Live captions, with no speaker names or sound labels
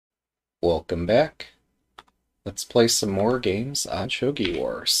Welcome back. Let's play some more games on Shogi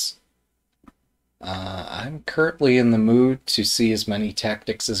Wars. I'm currently in the mood to see as many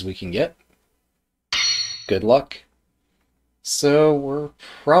tactics as we can get. Good luck. So we're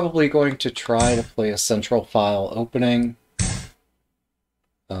probably going to try to play a central file opening.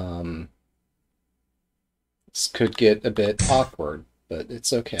 This could get a bit awkward, but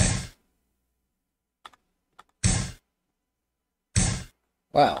it's okay.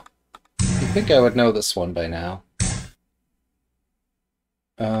 Wow. You'd think I would know this one by now.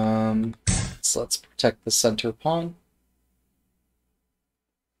 So let's protect the center pawn.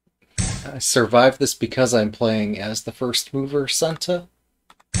 I survived this because I'm playing as the first mover, Senta.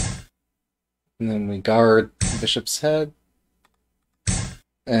 And then we guard bishop's head.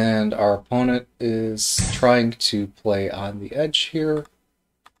 And our opponent is trying to play on the edge here.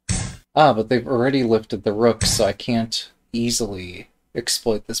 But they've already lifted the rook, so I can't easily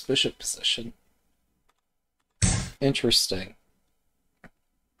exploit this bishop position. Interesting.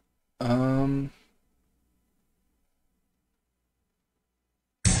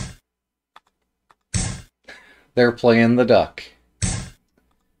 They're playing the duck.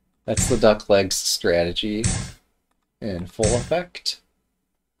 That's the duck legs strategy in full effect.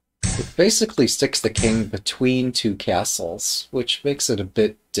 It basically sticks the king between two castles, which makes it a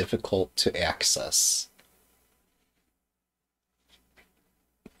bit difficult to access.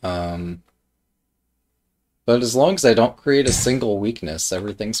 But as long as I don't create a single weakness,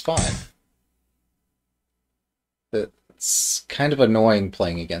 everything's fine. It's kind of annoying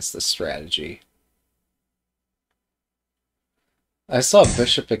playing against this strategy. I saw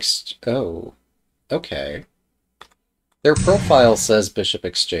bishop oh, okay. Their profile says bishop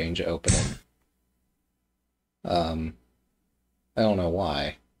exchange opening. I don't know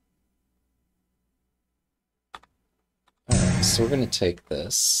why. Alright, so we're going to take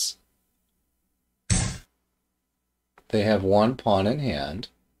this. They have one pawn in hand.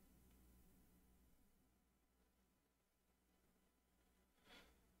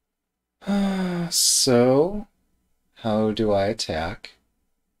 So, how do I attack?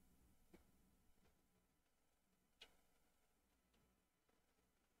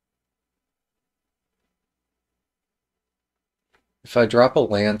 If I drop a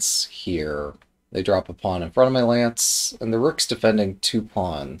lance here, they drop a pawn in front of my lance, and the rook's defending two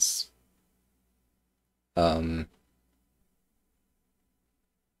pawns.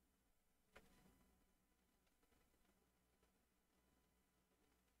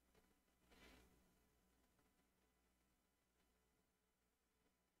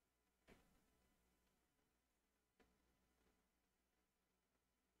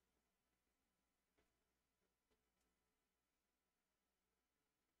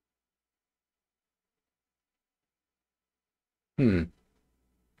 If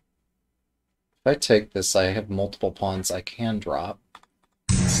I take this, I have multiple pawns I can drop.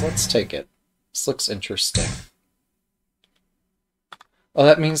 So let's take it. This looks interesting. Oh,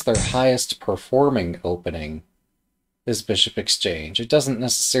 that means their highest performing opening is bishop exchange. It doesn't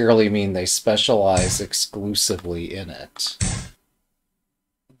necessarily mean they specialize exclusively in it.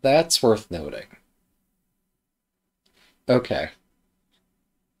 That's worth noting. Okay.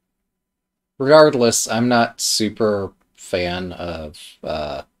 Regardless, I'm not super fan of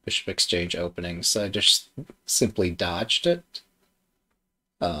bishop exchange openings, so I just simply dodged it.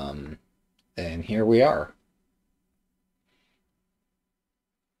 And here we are.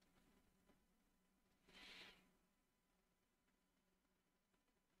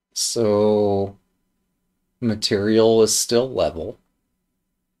 So material is still level.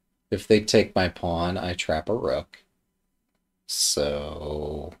 If they take my pawn, I trap a rook.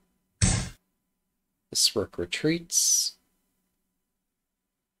 So this rook retreats.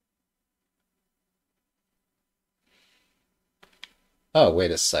 Oh,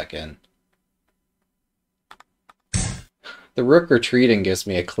 wait a second. The rook retreating gives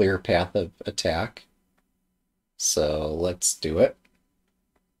me a clear path of attack. So let's do it.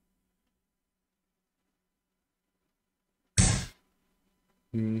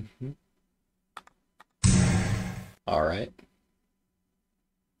 All right.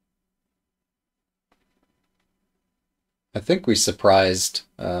 I think we surprised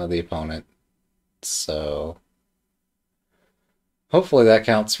the opponent, so hopefully that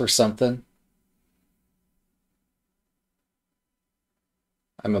counts for something.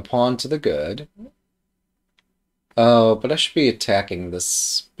 I'm a pawn to the good. Oh, but I should be attacking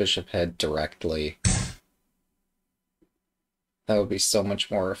this bishop head directly. That would be so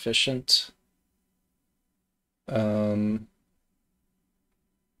much more efficient.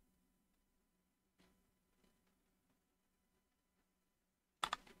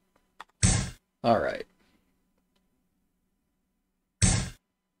 Alright.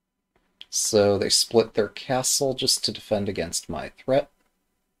 So they split their castle just to defend against my threat.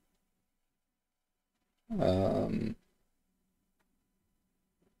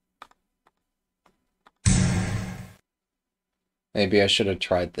 Maybe I should have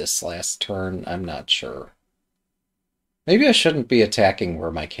tried this last turn. I'm not sure. Maybe I shouldn't be attacking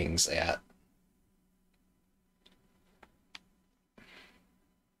where my king's at.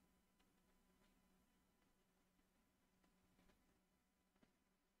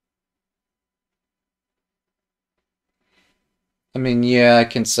 I mean, yeah, I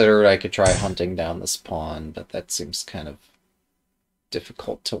considered I could try hunting down this pawn, but that seems kind of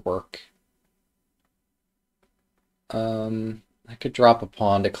difficult to work. I could drop a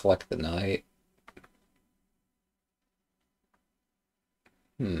pawn to collect the knight.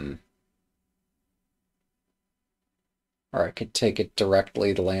 Or I could take it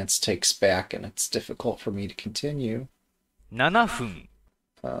directly, the lance takes back, and it's difficult for me to continue. 7分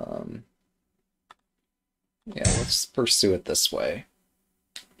Yeah, let's pursue it this way.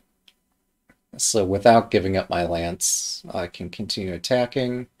 So without giving up my lance, I can continue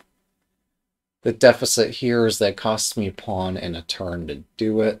attacking. The deficit here is that it costs me a pawn and a turn to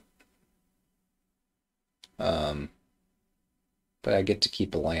do it. But I get to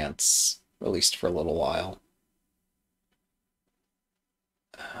keep a lance, at least for a little while.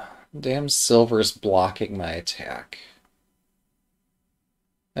 Damn, silver's blocking my attack.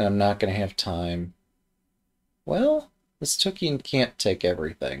 And I'm not going to have time. Well, this Tukian can't take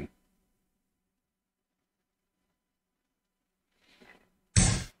everything.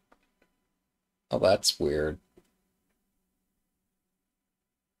 Oh, that's weird.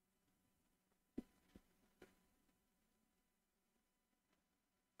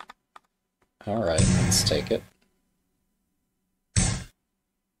 Alright, let's take it.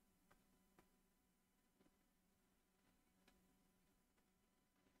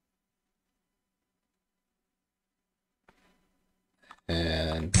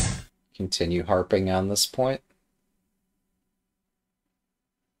 And continue harping on this point.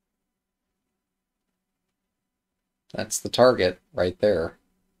 That's the target right there.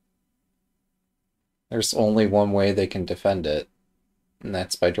 There's only one way they can defend it, and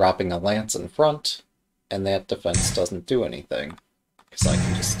that's by dropping a lance in front, and that defense doesn't do anything. Because I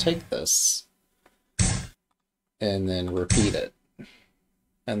can just take this and then repeat it.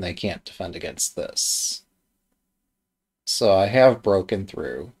 And they can't defend against this. So I have broken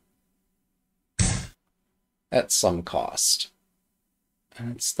through at some cost.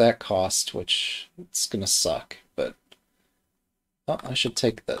 And it's that cost which it's gonna suck, but oh, I should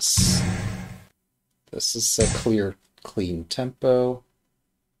take this. This is a clear, clean tempo.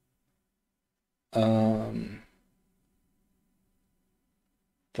 The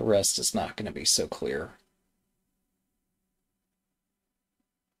rest is not going to be so clear.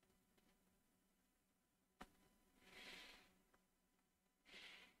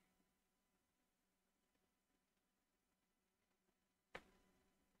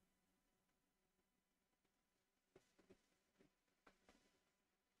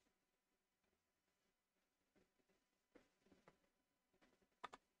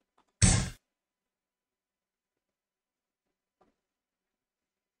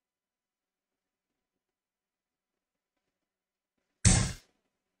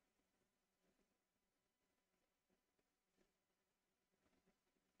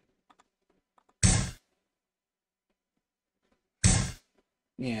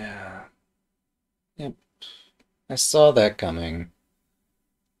 Yeah. Yep. I saw that coming.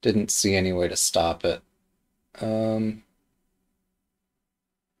 Didn't see any way to stop it. Um...5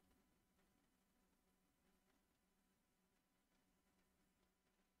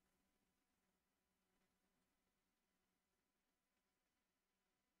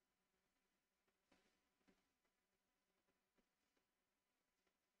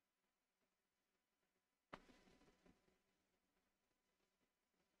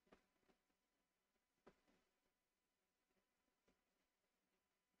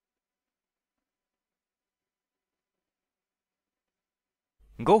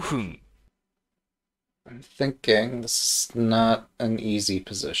分 I'm thinking this is not an easy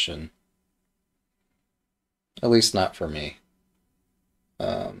position. At least not for me.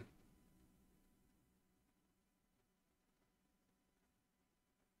 Um...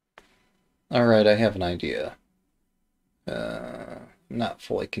 Alright, I have an idea. I'm not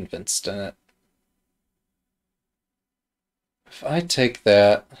fully convinced in it. If I take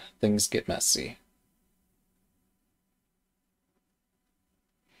that, things get messy.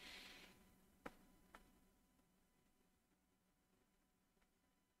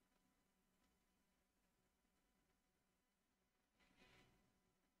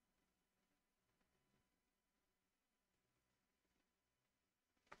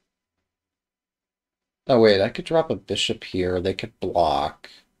 Oh wait, I could drop a bishop here. They could block.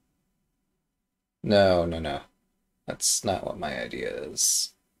 No, no, no. That's not what my idea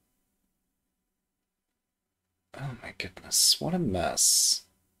is. Oh my goodness, what a mess.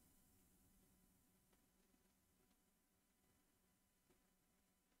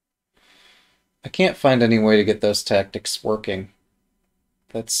 I can't find any way to get those tactics working.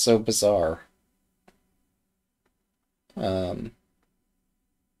 That's so bizarre. Um,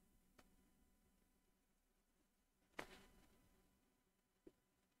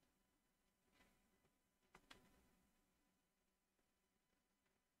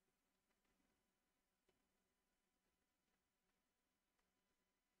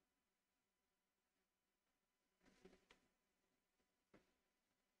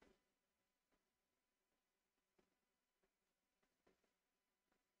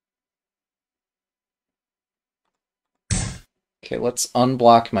 okay, let's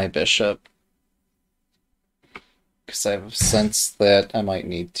unblock my bishop. Because I have a sense that I might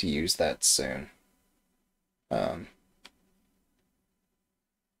need to use that soon. Um,3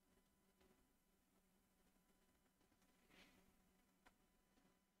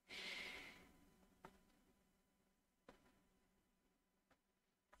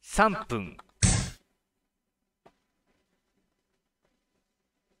分。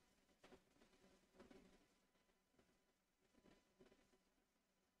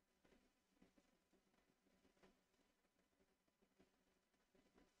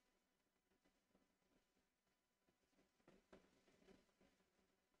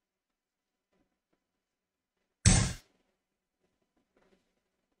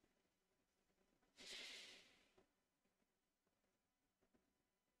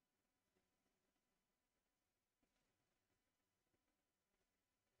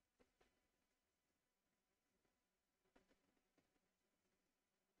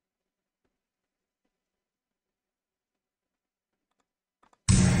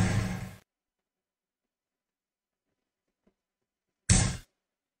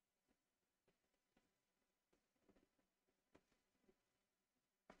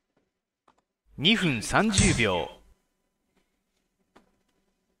2分30秒。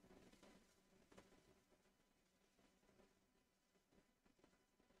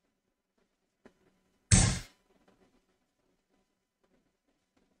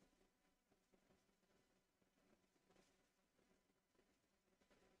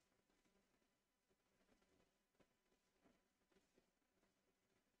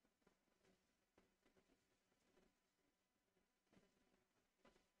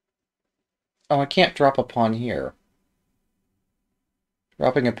oh, I can't drop a pawn here.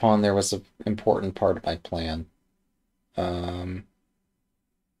 Dropping a pawn there was an important part of my plan. I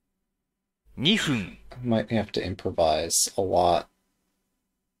 2分。might have to improvise a lot.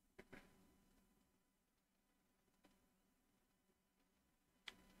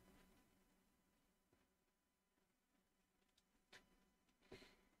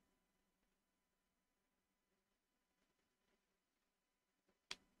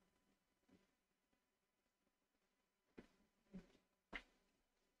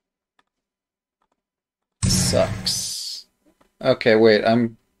 Sucks. Okay, wait,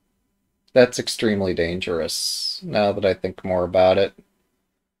 that's extremely dangerous, now that I think more about it.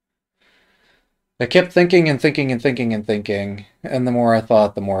 I kept thinking and thinking and thinking and thinking, and the more I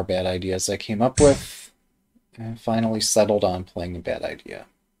thought, the more bad ideas I came up with, and finally settled on playing a bad idea.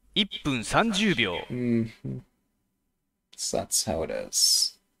 1分30秒。So that's how it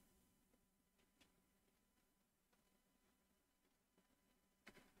is.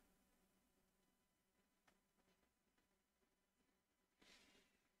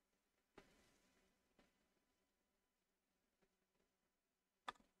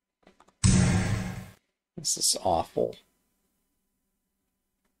 This is awful.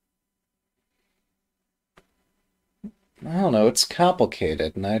 I don't know, it's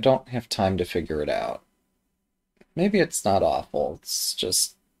complicated, and I don't have time to figure it out. Maybe it's not awful, it's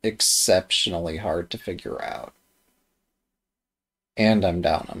just exceptionally hard to figure out. And I'm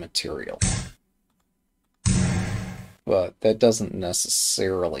down on material. But that doesn't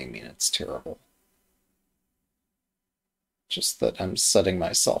necessarily mean it's terrible. Just that I'm setting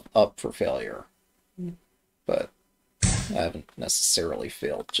myself up for failure. But I haven't necessarily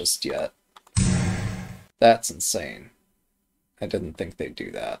failed just yet. That's insane. I didn't think they'd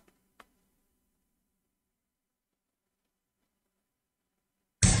do that.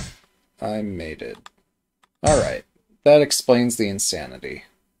 I made it. Alright, that explains the insanity.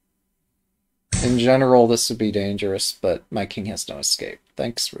 In general, this would be dangerous, but my king has no escape.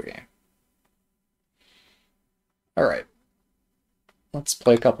 Thanks for the game. Alright. Let's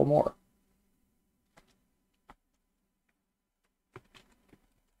play a couple more.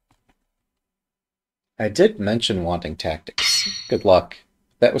 I did mention wanting tactics. Good luck.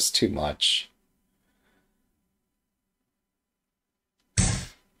 That was too much.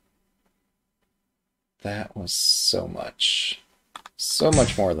 That was so much. So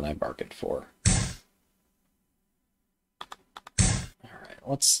much more than I bargained for. Alright,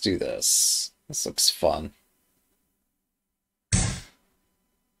 let's do this. This looks fun.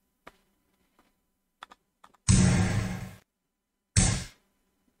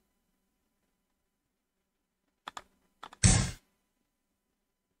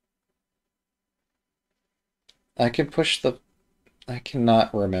 I can push the... I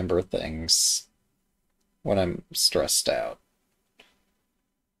cannot remember things when I'm stressed out.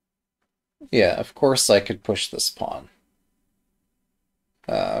 Yeah, of course I could push this pawn.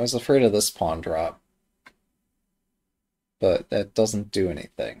 I was afraid of this pawn drop, but that doesn't do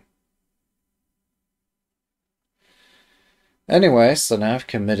anything. Anyway, so now I've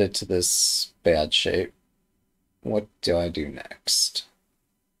committed to this bad shape. What do I do next?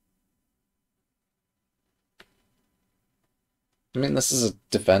 I mean, this is a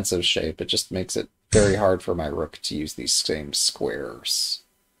defensive shape. It just makes it very hard for my rook to use these same squares.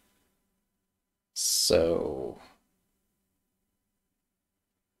 So...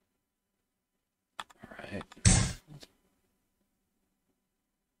 Alright.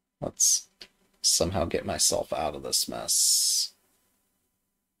 Let's somehow get myself out of this mess.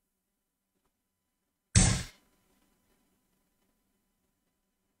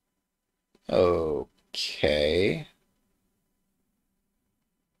 Okay.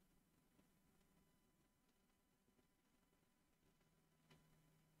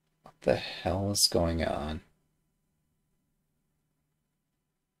 What the hell is going on?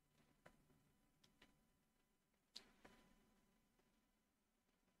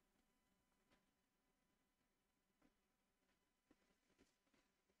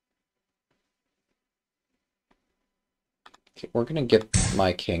 Okay, we're gonna get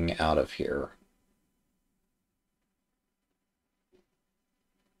my king out of here.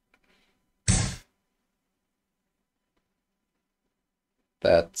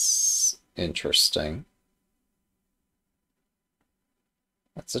 That's interesting.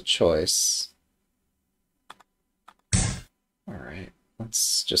 That's a choice. Alright,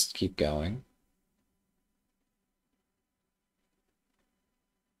 let's just keep going.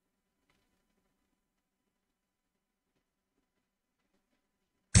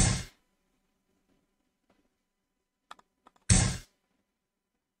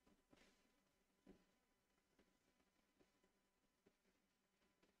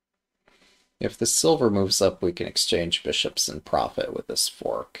 If the silver moves up, we can exchange bishops and profit with this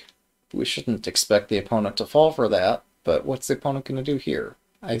fork. We shouldn't expect the opponent to fall for that, but what's the opponent going to do here?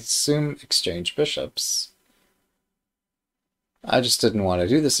 I assume exchange bishops. I just didn't want to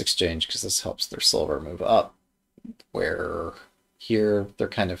do this exchange because this helps their silver move up, where here they're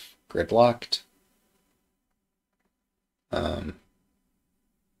kind of gridlocked.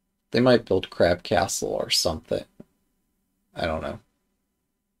 They might build Crab Castle or something. I don't know.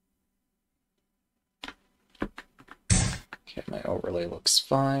 Okay, my overlay looks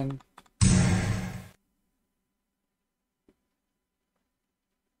fine.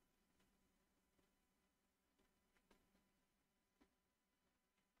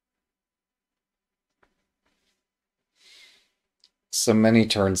 So many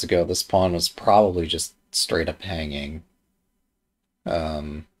turns ago, this pawn was probably just straight up hanging.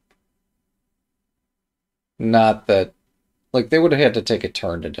 Not that... Like, they would have had to take a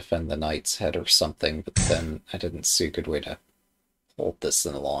turn to defend the knight's head or something, but then I didn't see a good way to hold this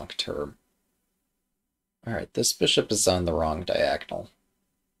in the long term. Alright, this bishop is on the wrong diagonal.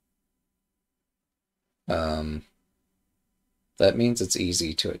 That means it's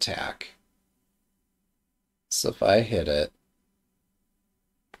easy to attack. So if I hit it,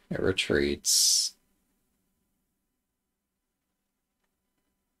 it retreats.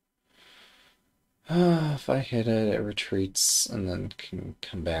 If I hit it, it retreats and then can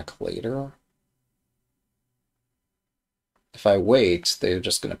come back later. If I wait, they're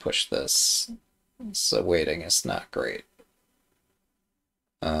just going to push this. So waiting is not great.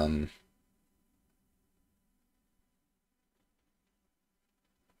 In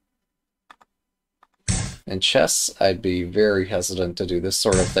chess, I'd be very hesitant to do this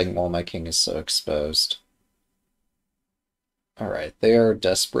sort of thing while my king is so exposed. Alright, they are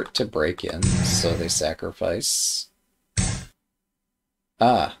desperate to break in, so they sacrifice.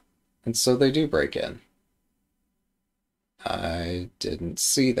 Ah, and so they do break in. I didn't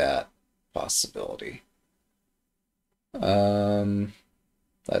see that possibility.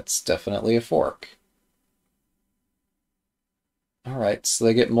 That's definitely a fork. Alright, so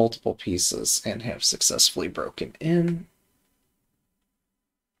they get multiple pieces and have successfully broken in.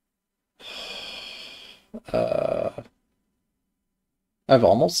 I've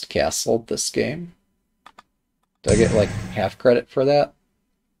almost castled this game. Do I get like half credit for that?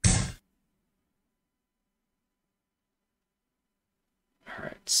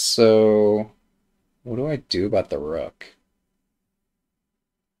 Alright, so what do I do about the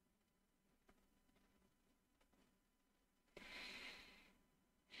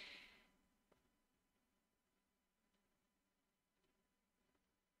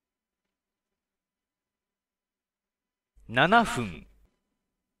分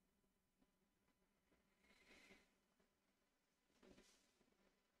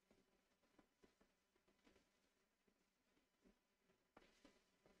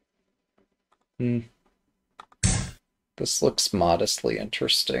This looks modestly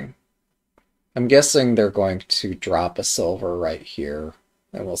interesting. I'm guessing they're going to drop a silver right here,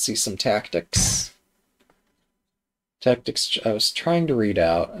 and we'll see some tactics. Tactics I was trying to read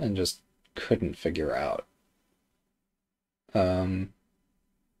out and just couldn't figure out.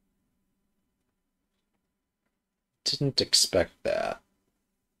 Didn't expect that.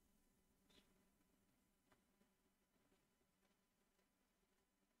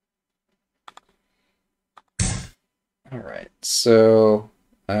 Alright, so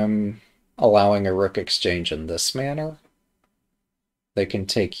I'm allowing a rook exchange in this manner. They can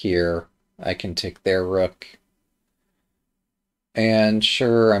take here, I can take their rook. And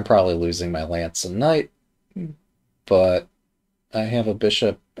sure, I'm probably losing my lance and knight, but I have a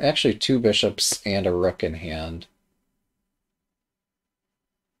bishop, actually two bishops and a rook in hand.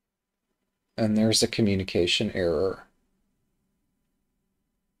 And there's a communication error.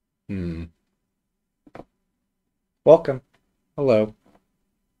 Welcome. Hello.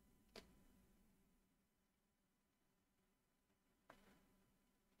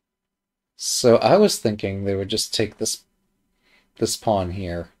 So I was thinking they would just take this pawn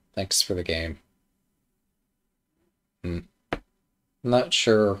here. Thanks for the game. Not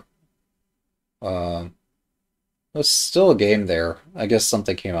sure. There's still a game there. I guess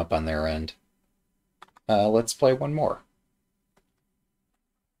something came up on their end. Let's play one more.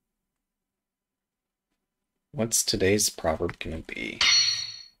 What's today's proverb gonna be?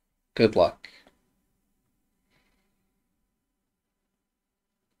 Good luck.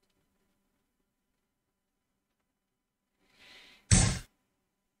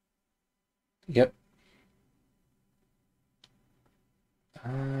 Yep.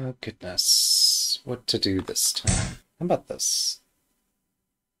 Oh, goodness. What to do this time? How about this?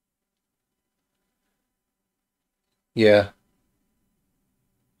 Yeah.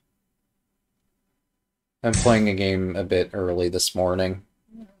 I'm playing a game a bit early this morning.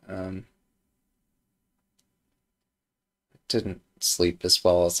 Didn't sleep as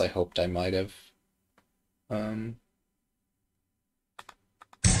well as I hoped I might have.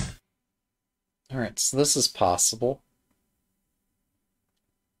 Alright, so this is possible.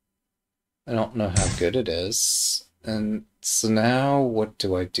 I don't know how good it is. And so now, what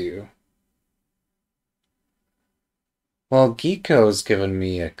do I do? Well, Geeko's given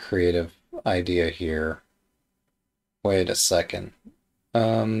me a creative idea here. Wait a second.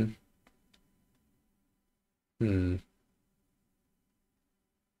 I'm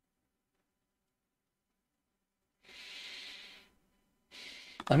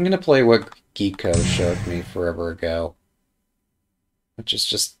gonna play what Geeko showed me forever ago, which is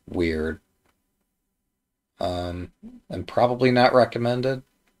just weird. And probably not recommended,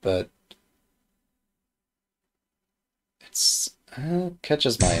 but it's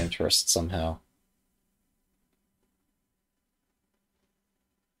catches my interest somehow.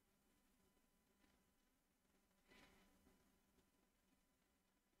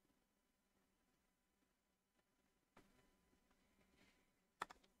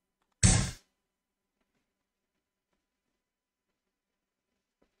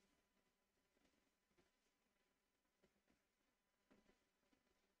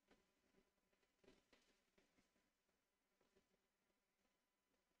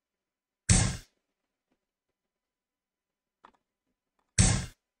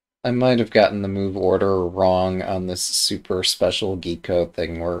 I might have gotten the move order wrong on this super special Geeko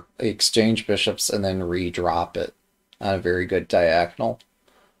thing where they exchange bishops and then re-drop it on a very good diagonal.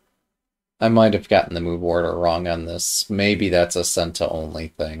 I might have gotten the move order wrong on this. Maybe that's a Senta-only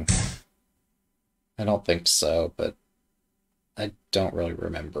thing. I don't think so, but I don't really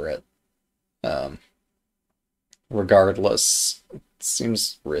remember it. Regardless, it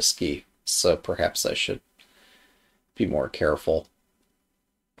seems risky, so perhaps I should be more careful.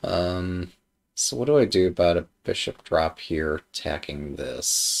 So what do I do about a bishop drop here attacking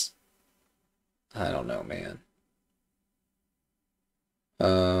this? I don't know, man.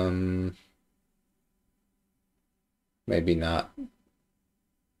 Maybe not.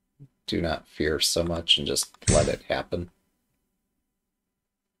 Do not fear so much and just let it happen.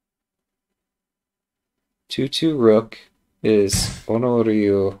 2-2 rook is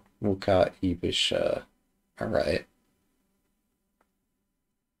Onoryu Muka Ibisha. Alright.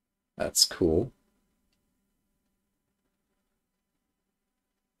 That's cool.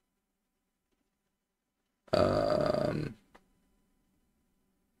 Um,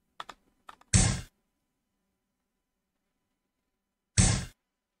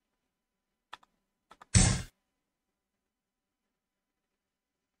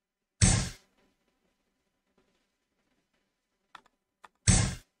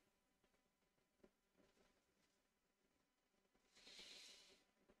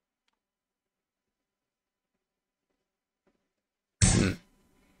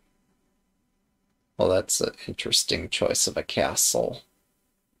 well, that's an interesting choice of a castle.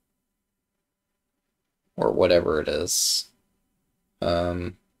 Or whatever it is.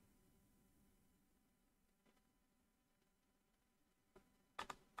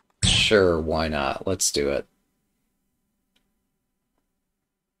 Sure, why not? Let's do it.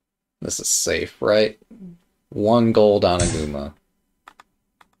 This is safe, right? 1 gold on Aguma.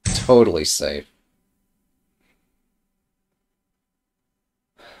 Totally safe.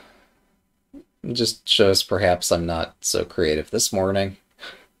 It just shows perhaps I'm not so creative this morning.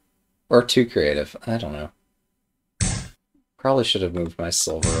 Or too creative. I don't know. Probably should have moved my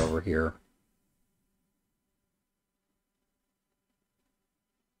silver over here.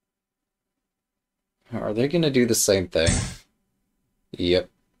 Are they going to do the same thing? Yep.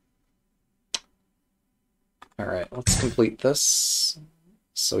 Alright, let's complete this.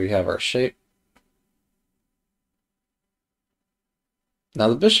 So we have our shape. Now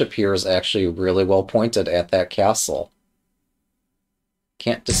the bishop here is actually really well pointed at that castle.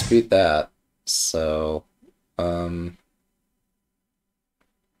 Can't dispute that. So, I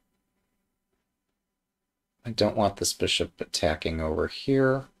don't want this bishop attacking over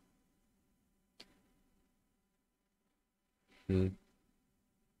here.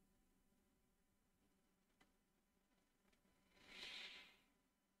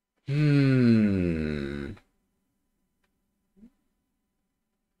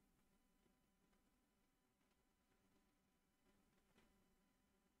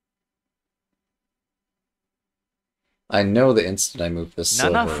 I know the instant I move this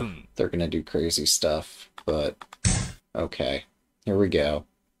silver, they're going to do crazy stuff, but okay. Here we go.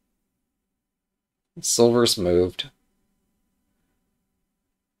 Silver's moved.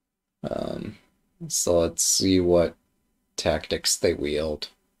 So let's see what tactics they wield.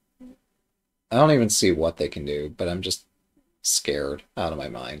 I don't even see what they can do, but I'm just scared out of my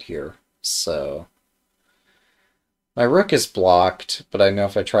mind here. So my rook is blocked, but I know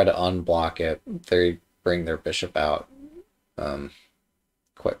if I try to unblock it, they bring their bishop out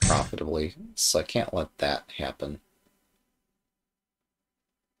quite profitably. So I can't let that happen.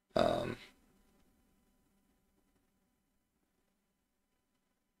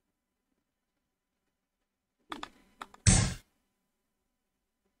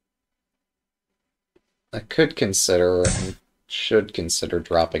 I could consider and should consider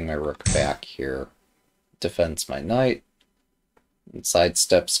dropping my rook back here. Defends my knight, and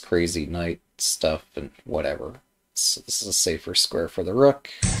sidesteps crazy knight stuff and whatever. So this is a safer square for the rook.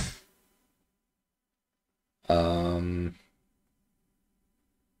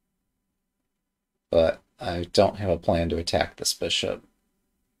 But I don't have a plan to attack this bishop.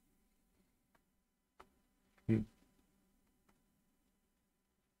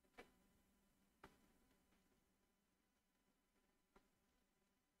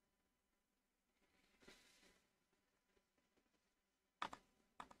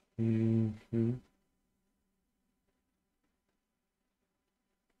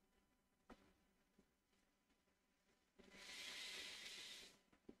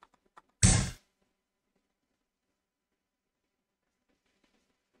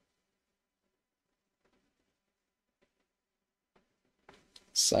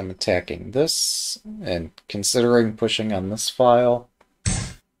 So I'm attacking this and considering pushing on this file.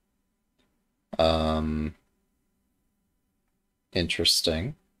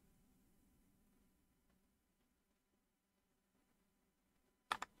 Interesting.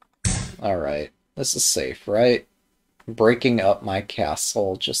 Alright, this is safe, right? Breaking up my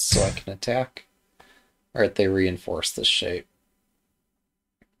castle just so I can attack. Alright, they reinforce this shape.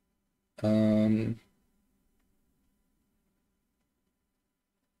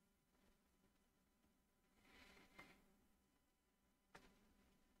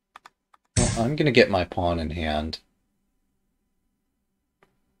 I'm gonna get my pawn in hand.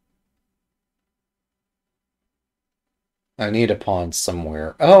 I need a pawn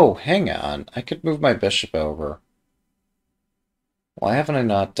somewhere. Oh, hang on. I could move my bishop over. Why haven't I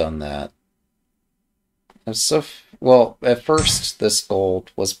not done that? I'm so... Well, at first, this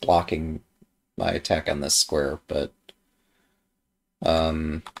gold was blocking my attack on this square, but...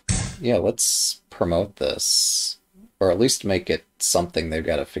 Yeah, let's promote this. Or at least make it something they've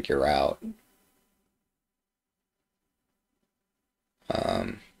got to figure out.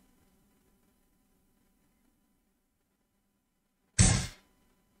 Um...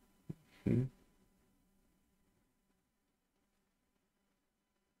 hmm.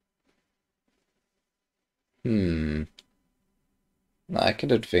 Hmm. I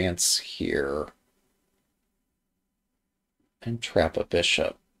could advance here and trap a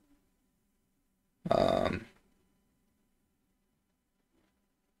bishop. Um,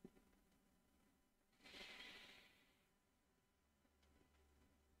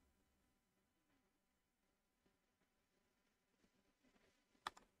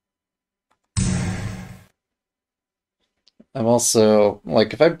 I'm also,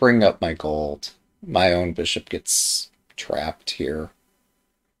 like, if I bring up my gold, my own bishop gets trapped here.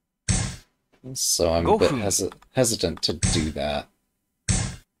 So I'm a bit 5分。hesitant to do that.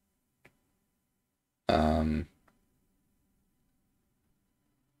 Um,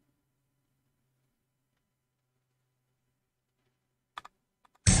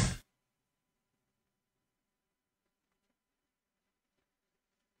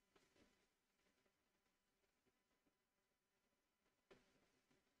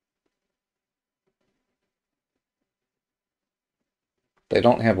 they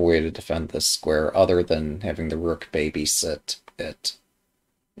don't have a way to defend this square other than having the rook babysit it.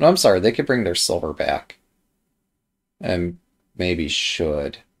 No, I'm sorry, they could bring their silver back. And maybe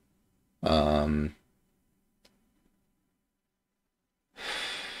should. Um,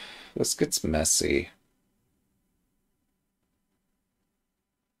 this gets messy.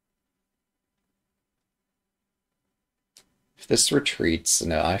 If this retreats,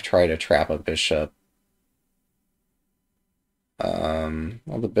 no, I try to trap a bishop.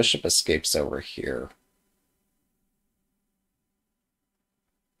 Well, the bishop escapes over here.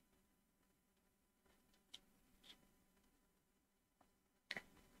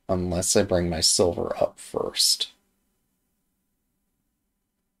 Unless I bring my silver up first.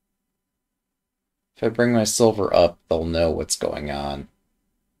 If I bring my silver up, they'll know what's going on.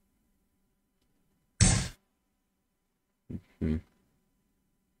 Hmm.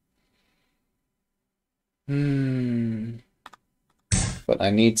 Hmm. But I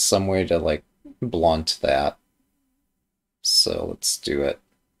need some way to, like, blunt that. So let's do it.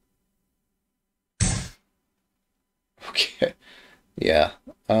 Okay. Yeah.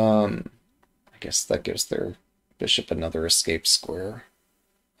 I guess that gives their bishop another escape square.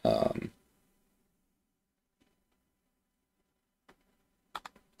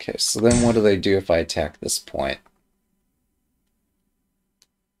 Okay, so then what do they do if I attack this point?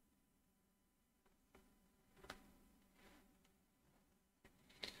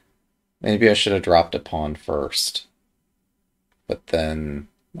 Maybe I should have dropped a pawn first. But then,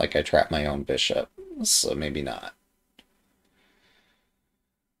 like, I trap my own bishop. So maybe not.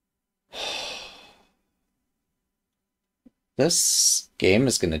 This game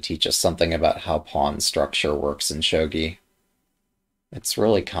is going to teach us something about how pawn structure works in Shogi. It's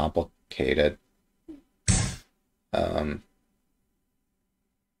really complicated. Um,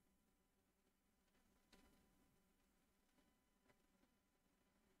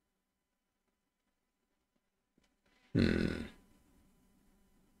 hmm.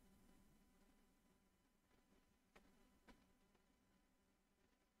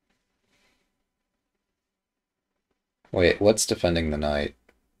 Wait, what's defending the knight?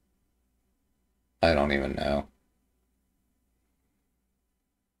 I don't even know.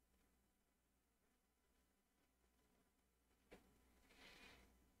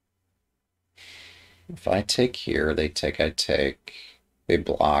 If I take here, they take, I take. They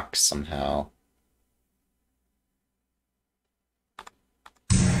block somehow.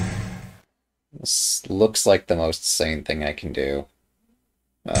 This looks like the most sane thing I can do.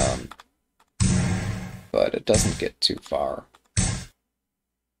 Um, but it doesn't get too far.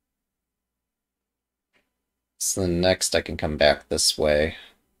 So then next I can come back this way.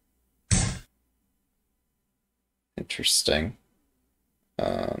 Interesting.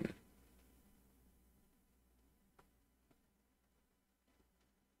 Um,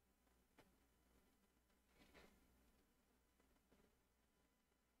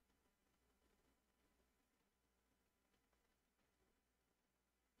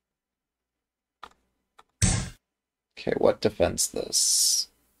 Okay, what defends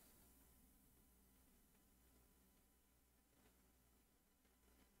this?3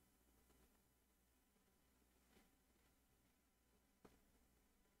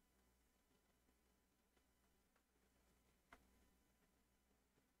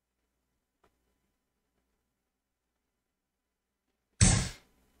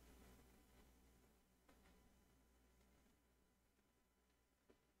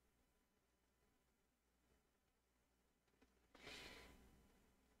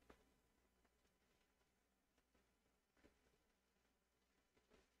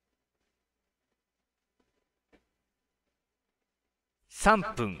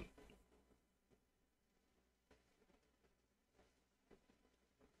分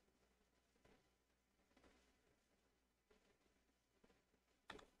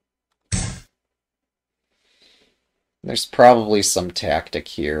There's probably some tactic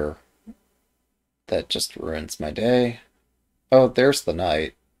here that just ruins my day. Oh, there's the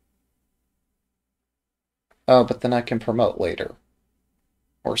knight. Oh, but then I can promote later.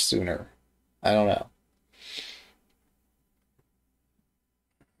 Or sooner. I don't know.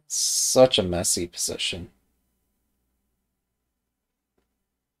 Such a messy position.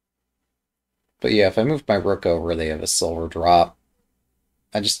 But yeah, if I move my rook over, they have a silver drop.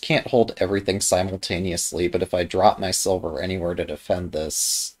 I just can't hold everything simultaneously, but if I drop my silver anywhere to defend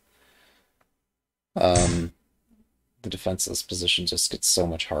this, the defenseless position just gets so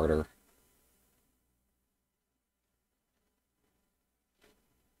much harder.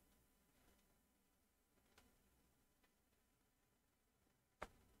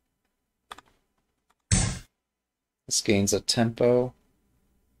 This gains a tempo.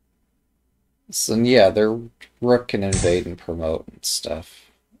 So yeah, their rook can invade and promote and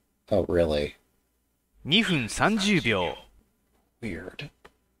stuff. Oh, really? 2分30秒 Weird.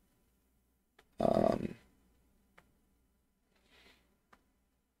 Um,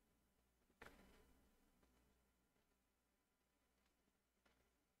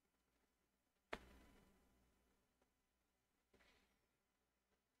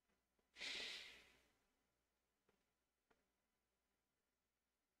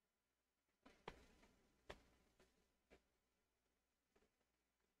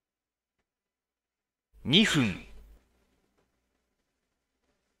 2分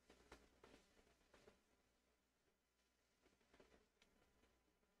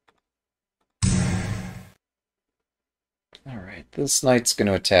Alright, this knight's going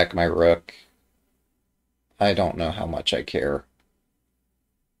to attack my rook. I don't know how much I care.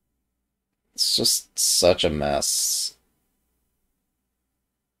 It's just such a mess.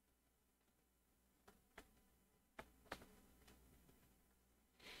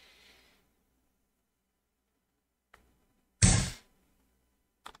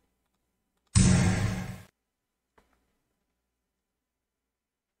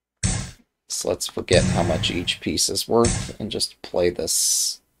 So let's forget how much each piece is worth and just play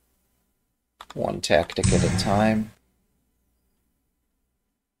this one tactic at a time.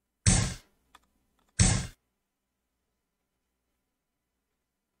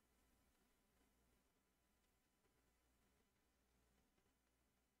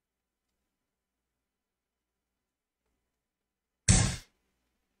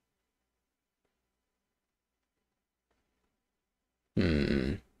 Hmm.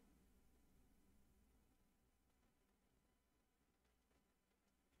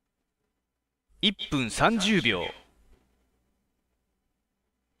 1分30秒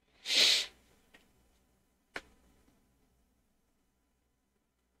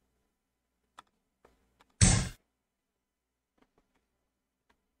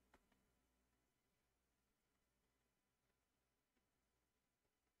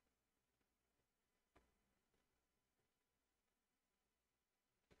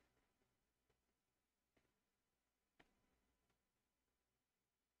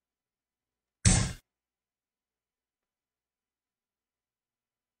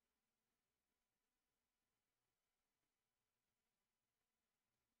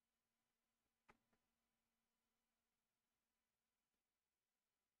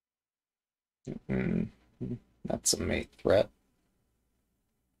Hmm. That's a mate threat.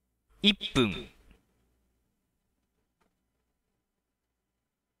 1分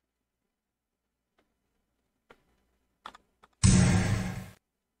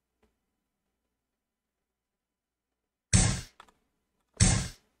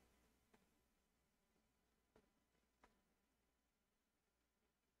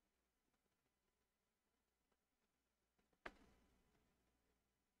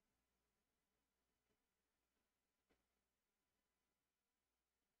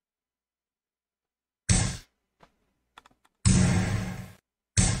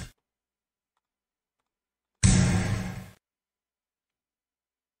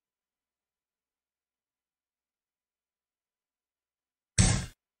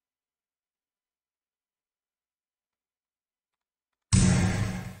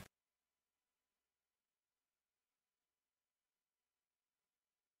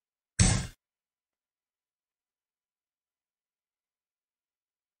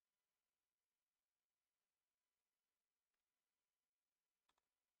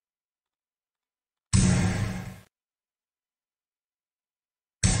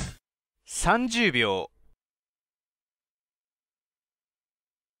30秒。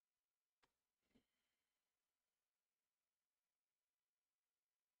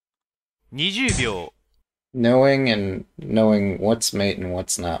20秒。Knowing what's mate and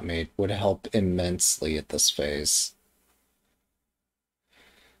what's not mate would help immensely at this phase.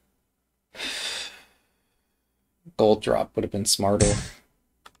 Gold drop would have been smarter.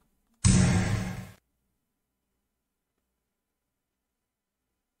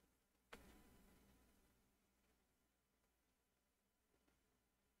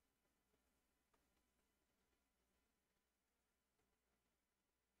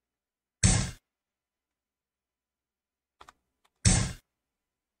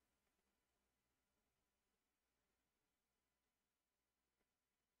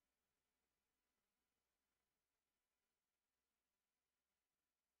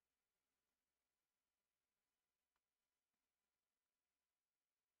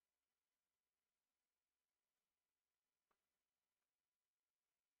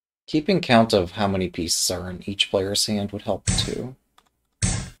 Keeping count of how many pieces are in each player's hand would help too.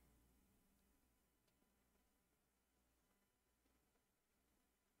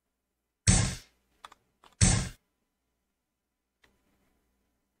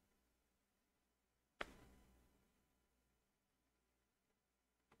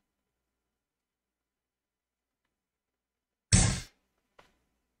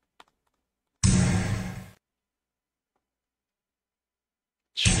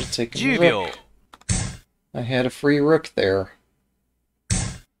 Should have taken the 10秒。 rook. I had a free rook there.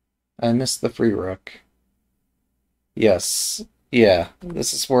 I missed the free rook. Yes. Yeah,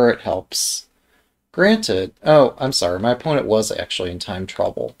 this is where it helps. Granted, oh, I'm sorry, my opponent was actually in time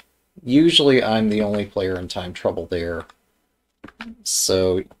trouble. Usually I'm the only player in time trouble there.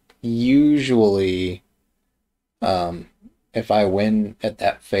 So usually, if I win at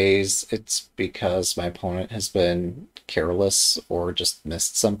that phase, it's because my opponent has been careless or just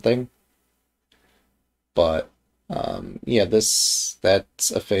missed something. But yeah, that's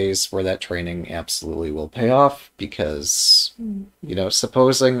a phase where that training absolutely will pay off because, you know,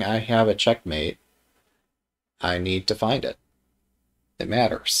 supposing I have a checkmate, I need to find it. It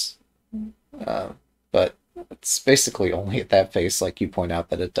matters. But it's basically only at that phase, like you point out,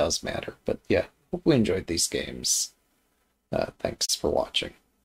 that it does matter. But yeah, hope we enjoyed these games. Thanks for watching.